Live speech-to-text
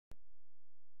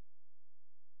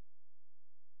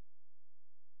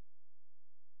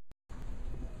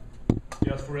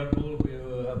Just for Red Bull, we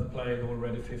have played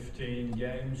already 15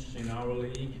 games in our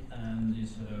league, and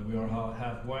we are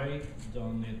halfway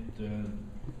done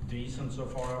it decent so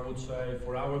far, I would say.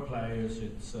 For our players,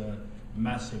 it's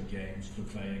massive games to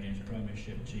play against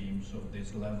Premiership teams of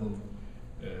this level.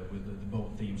 With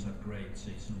both teams had great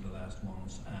season, the last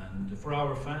ones, and for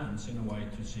our fans, in a way,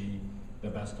 to see the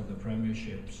best of the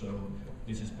Premiership. So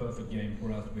this is perfect game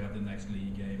for us. We have the next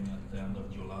league game at the end of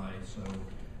July. So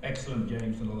excellent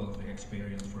games and a lot of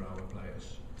experience for our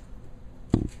players.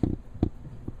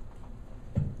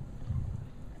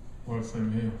 Well,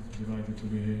 same here. Delighted to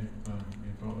be here, be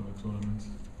part of the tournament.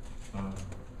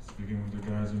 Speaking with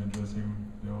the guys in the dressing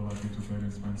room, they're all happy to play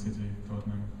against Man City,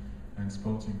 Tottenham, and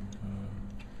Sporting.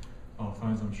 Our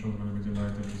fans, I'm sure, are going to be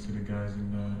delighted to see the guys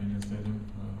in the stadium.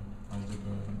 As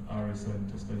Ari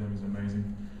said, the stadium is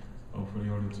amazing. Hopefully,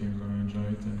 all the teams are going to enjoy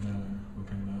it, and we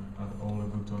can have all a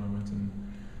good tournament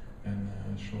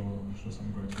and show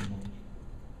some great football.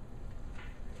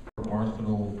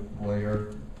 Arsenal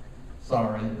player.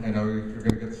 Sorry, I know you're going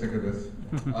to get sick of this.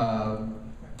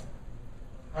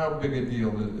 How big a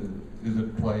deal is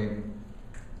it playing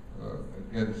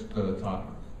against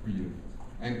Tottenham for you?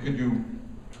 And could you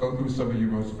go through some of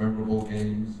your most memorable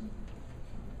games?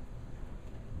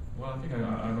 Well, I think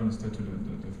I'm going to stay to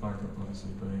the fact that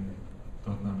obviously playing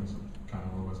Tottenham is kind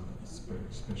of always a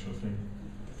special thing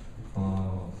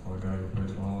for a guy who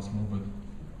played for Arsenal. But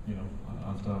you know,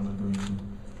 after I'm not going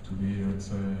to be here and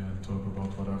say and talk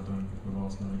about what I've done with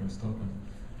Arsenal against Tottenham.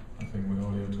 I think we're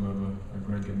all here to have a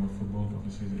great game of football.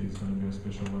 Obviously, it's going to be a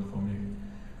special one for me.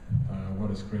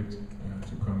 What a script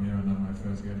to come here and have my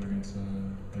first game against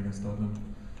Tottenham.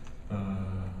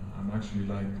 I'm actually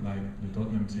like the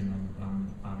Tottenham team.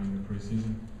 I'm having the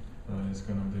pre-season. It's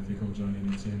kind of difficult joining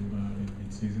the team in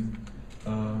mid-season.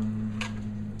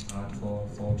 I had four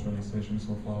training sessions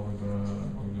so far with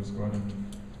the squad, and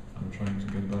I'm trying to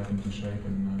get back into shape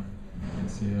and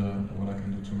see what I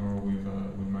can do tomorrow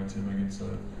with my team against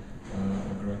a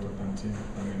great Tottenham team.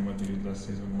 I mean, what they did last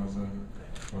season was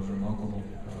remarkable.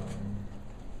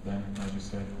 Then, as you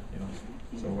said, you know,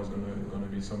 it's always going to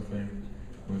be something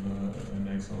with an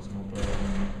ex-Arsenal player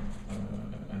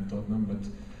and Tottenham, but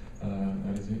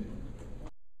that is it.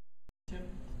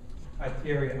 Hi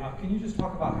Thierry, can you just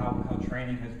talk about how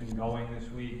training has been going this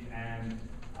week, and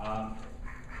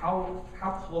how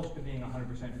close to being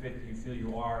 100% fit do you feel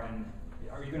you are, and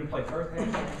are you going to play first half,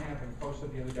 second half? And Coach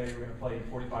said the other day you were going to play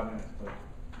 45 minutes, but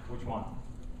which one?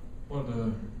 Well,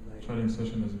 the training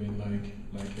session has been like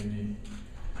any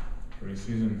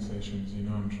pre-season sessions. You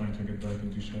know, I'm trying to get back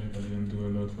into shape. I didn't do a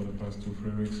lot for the past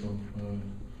 2-3 weeks, so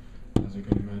as you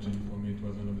can imagine, for me it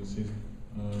was end of the season.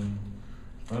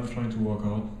 But I'm trying to work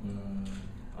out.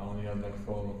 I only had like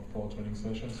four training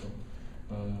sessions, so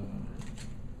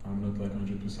I'm not like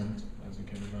 100%, as you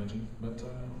can imagine. But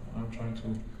I'm trying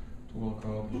to work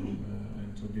out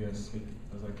and to be as fit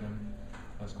as I can,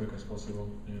 as quick as possible.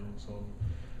 You know, so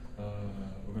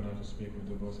we're gonna have to speak with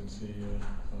the boss and see.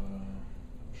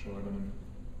 I'm sure I'm gonna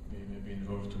be maybe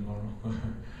involved tomorrow,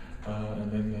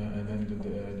 and then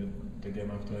the game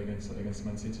after against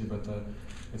Man City. But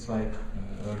it's like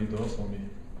early doors for me.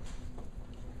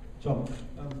 John, do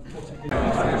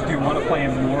you want to play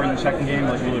him more in the second game?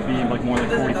 Like, will it be like more than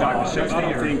 45 to 60? I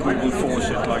don't think we will force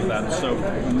it like that. So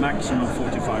maximum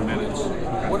 45 minutes.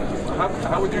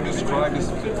 How would you describe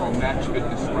his match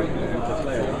fitness right now?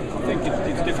 I think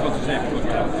it's difficult to say because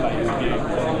we haven't played the game.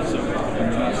 So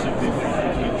massive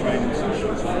difference between training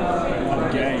sessions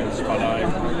and games. But I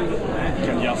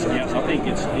can just guess. I think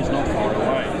it's not far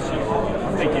away. So I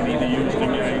think he either use the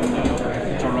game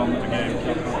to run the game,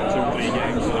 2-3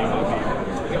 games.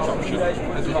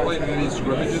 Has he played any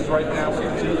scrimmages right now with the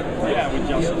team? Yeah, we've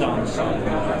just done some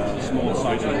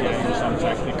small-sided games, some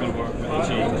technical work with the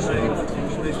team, so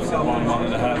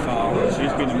 1.5 hours.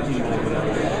 He's been involved with that.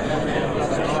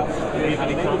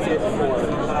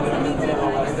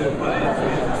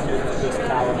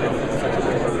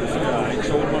 It's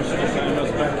almost the same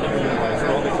as Backe. It's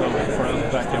rather close for us.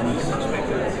 Backe is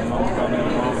not got any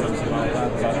problems about that,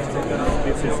 but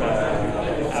this is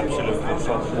absolutely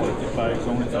top quality player. It's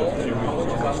only 32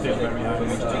 years, but still very high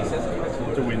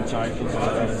to win titles. I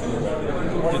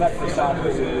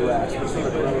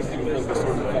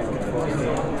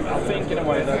think in a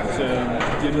way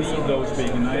that you need those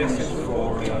big names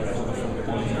for the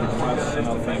football in the US, and I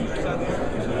think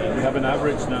we have an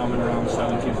average now of around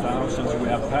 17,000, so we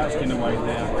have passed in a way the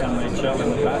NHL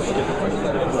and the basketball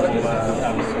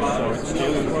so it's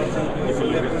still, if you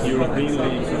look at European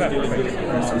leagues, it's still a good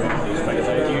number.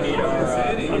 Do you need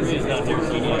Andre's not there, do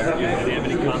you have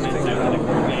any comments after the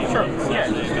game? Sure,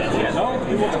 yeah. No,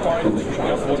 he was fine.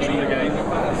 Just watching the game.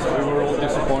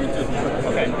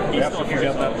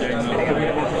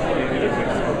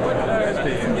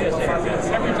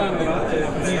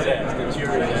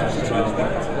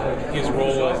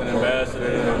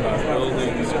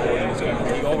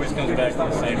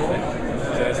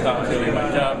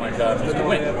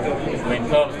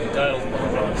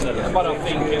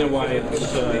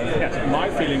 that's my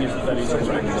feeling is that he's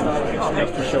correct. It's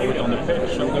just to show it on the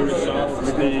pitch. So the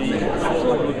results, the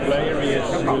player is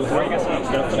will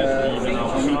help definitely even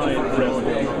outside from new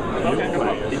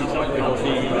players because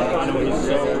he's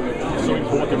so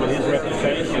important with his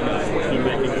reputation to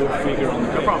make a good figure on the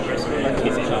pitch. Of course it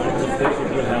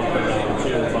will help around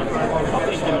too, but I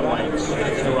think in a way it's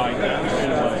the right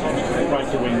answer. Try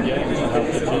to win games and help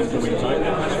the team to win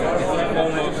titles.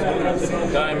 Almost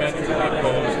diametrically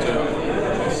opposed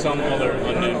to some other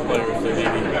unnamed players that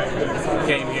maybe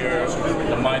came here.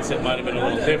 The mindset might have been a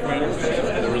little different.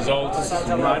 The results.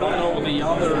 I don't know the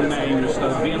other names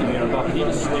that have been here, but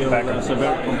he's still a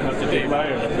very competitive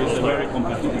player. He's a very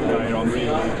competitive player on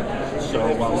really. So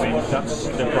I mean that's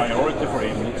the priority for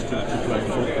him. It's to play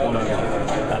football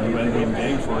and win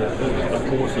games for it. Of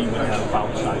course he will help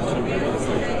outside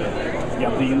too.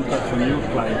 Get the impact from you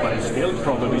playing, but it's still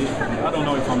probably, I don't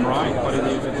know if I'm right, but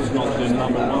it's not the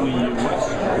number one in the US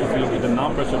if you look at the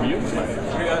numbers of youth players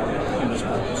in the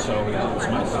sport, so it's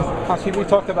nice. Husky, we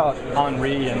talked about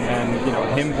Henry and you know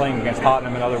him playing against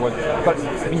Tottenham and other ones, but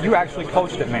I mean you actually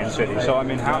coached at Man City, so I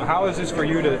mean how is this for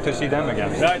you to see them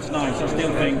again? Yeah, it's nice. I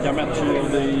still think I met two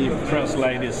of the press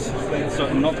ladies, so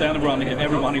not everyone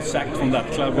is sacked from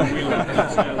that club when we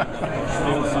left.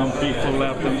 Still some people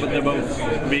left, but they're both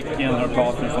Backe and her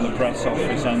partner from the press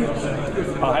office, and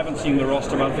I haven't seen the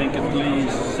roster, but I think at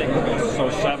least 6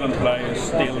 or 7 players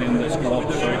still in the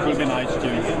squad, so it would be nice to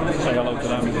say hello to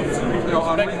them. You know,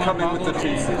 Henry coming with the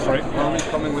team, Henry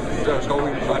coming with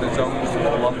going on his own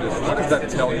to Columbus, what does that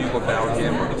tell you about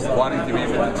him wanting to be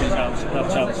with the team?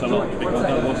 That helps a lot, because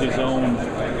that was his own,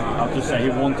 how to say, he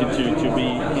wanted to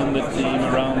be in the team,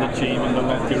 around the team, in the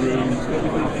locker room,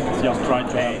 just try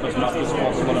to help as much as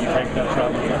possible and take that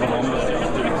travel to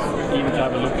Columbus. Even to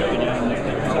have a look at the game.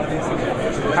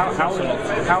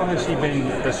 How has he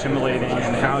been assimilating,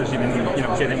 and how has he been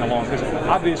getting along? Because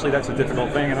obviously that's a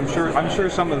difficult thing, and I'm sure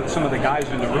some of the guys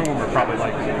in the room are probably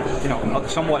like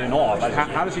somewhat in awe. But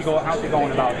how's he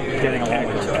going about getting along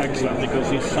with him? Excellent, because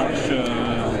he's such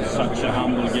a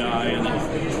humble guy, and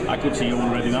I could see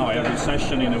already now every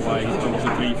session in a way he talks to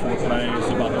 3-4 players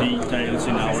about details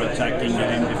in our attacking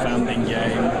game, defending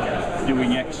game.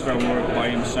 Doing extra work by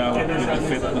himself with the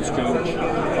fitness coach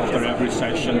after every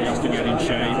session just to get in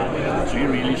shape. So he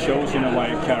really shows in a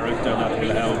way a character that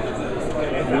will help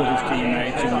all his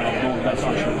teammates in